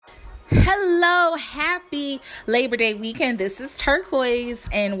Hello, happy Labor Day weekend. This is Turquoise,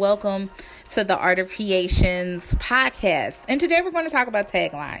 and welcome to the Art of Creations podcast. And today we're going to talk about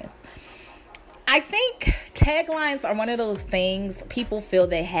taglines. I think taglines are one of those things people feel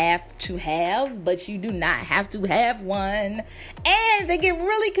they have to have, but you do not have to have one. And they get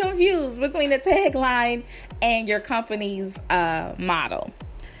really confused between the tagline and your company's motto.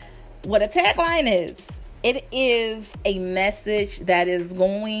 What a tagline is. It is a message that is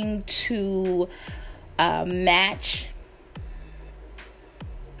going to match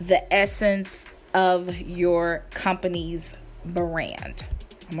the essence of your company's brand.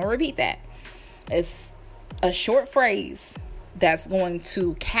 I'm going to repeat that. It's a short phrase that's going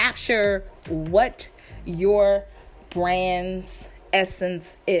to capture what your brand's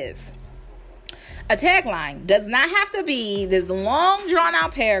essence is. A tagline does not have to be this long,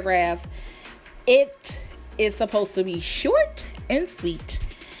 drawn-out paragraph. It is supposed to be short and sweet.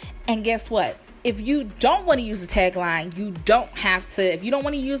 And guess what? If you don't want to use a tagline, you don't have to. If you don't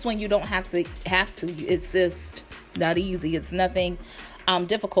want to use one, you don't have to. It's just not easy. It's nothing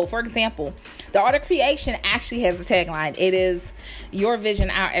difficult. For example, the Art of Creation actually has a tagline. It is your vision,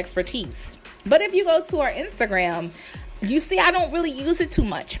 our expertise. But if you go to our Instagram, you see I don't really use it too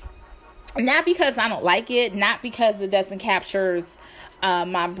much. Not because I don't like it, not because it doesn't capture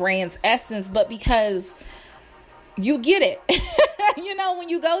my brand's essence, but because you get it. You know, when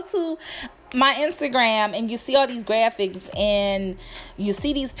you go to my Instagram and you see all these graphics and you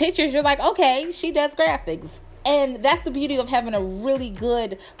see these pictures, you're like, okay, she does graphics. And that's the beauty of having a really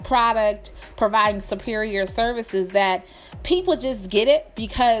good product providing superior services, that people just get it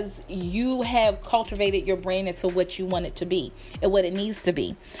because you have cultivated your brand into what you want it to be and what it needs to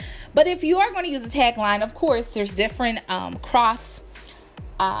be. But if you are going to use a tagline, of course, there's different cross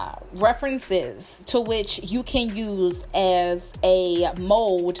references to which you can use as a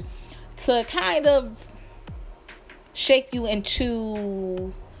mold to kind of shape you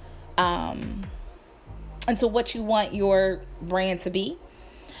into what you want your brand to be.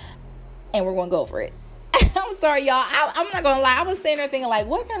 And we're going to go over it. I'm sorry, y'all. I'm not going to lie. I was sitting there thinking like,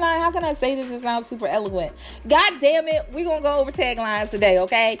 how can I say this? It sounds super eloquent. God damn it. We're going to go over taglines today,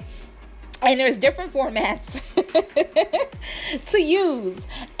 okay? And there's different formats to use.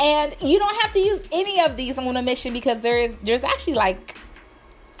 And you don't have to use any of these on a mission, because there's actually like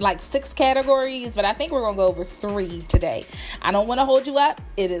 6 categories, but I think we're going to go over 3 today. I don't want to hold you up.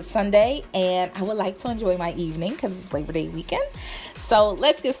 It is Sunday, and I would like to enjoy my evening because it's Labor Day weekend. So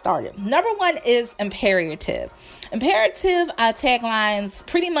let's get started. Number 1 is imperative. Imperative taglines,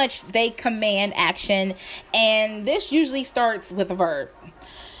 pretty much they command action, and this usually starts with a verb.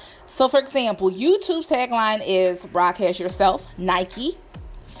 So, for example, YouTube's tagline is broadcast yourself. Nike,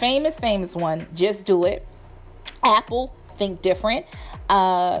 famous one, just do it. Apple, think different.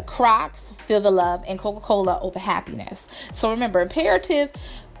 Crocs, feel the love. And Coca-Cola, open happiness. So remember, imperative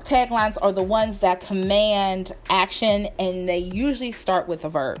taglines are the ones that command action, and they usually start with a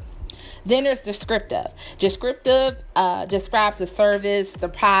verb. Then there's descriptive. Descriptive describes the service, the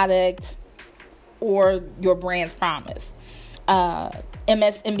product, or your brand's promise.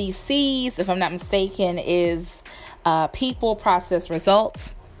 MSNBC's, if I'm not mistaken, is people, process,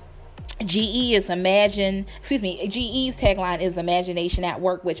 results. GE's tagline is imagination at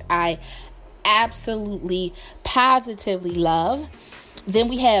work, which I absolutely, positively love. Then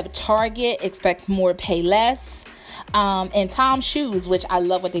we have Target, expect more, pay less. And Tom's Shoes, which I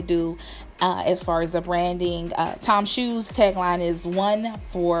love what they do as far as the branding. Tom's Shoes tagline is 1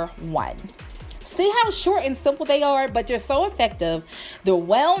 for 1. See how short and simple they are, but they're so effective. They're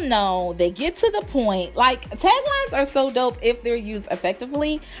well known. They get to the point. Like, taglines are so dope if they're used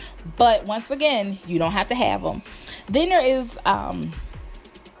effectively. But once again, you don't have to have them. Then there is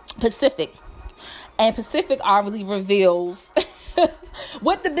Pacific. And Pacific obviously reveals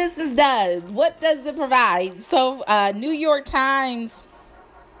what the business does. What does it provide? So New York Times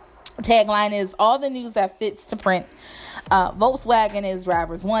tagline is all the news that fits to print. Volkswagen is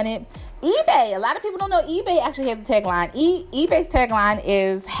drivers wanted. eBay, a lot of people don't know eBay actually has a tagline. eBay's tagline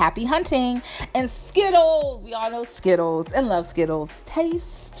is happy hunting. And Skittles, we all know Skittles and love Skittles.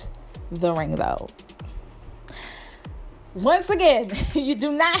 Taste the rainbow. Once again, you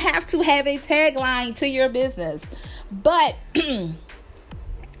do not have to have a tagline to your business, but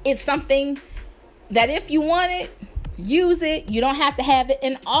it's something that if you want it, use it. You don't have to have it.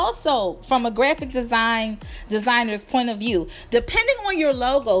 And also, from a graphic designer's point of view, depending on your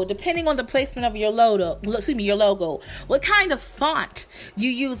logo, depending on the placement of your logo, what kind of font you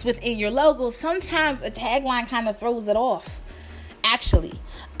use within your logo, sometimes a tagline kind of throws it off. Actually,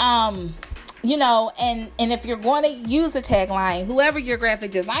 and if you're going to use a tagline, whoever your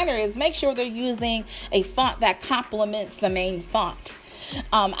graphic designer is, make sure they're using a font that complements the main font.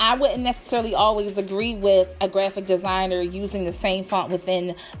 I wouldn't necessarily always agree with a graphic designer using the same font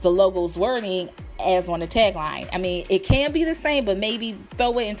within the logo's wording as on the tagline. I mean, it can be the same, but maybe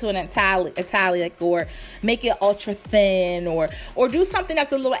throw it into an italic, or make it ultra thin, or do something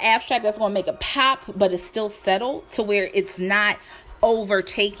that's a little abstract that's going to make it pop, but it's still settled to where it's not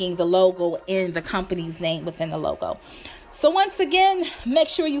overtaking the logo in the company's name within the logo. So once again, make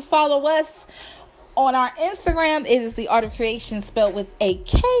sure you follow us on our Instagram. It is The Art of Creation, spelled with a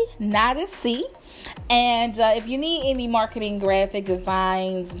K, not a C. And if you need any marketing, graphic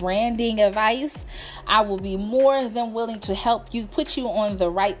designs, branding advice, I will be more than willing to help you, put you on the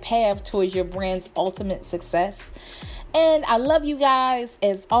right path towards your brand's ultimate success. And I love you guys.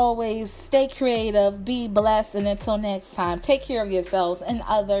 As always, stay creative, be blessed, and until next time, take care of yourselves and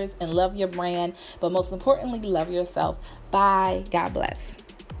others, and love your brand, but most importantly, love yourself. Bye. God bless.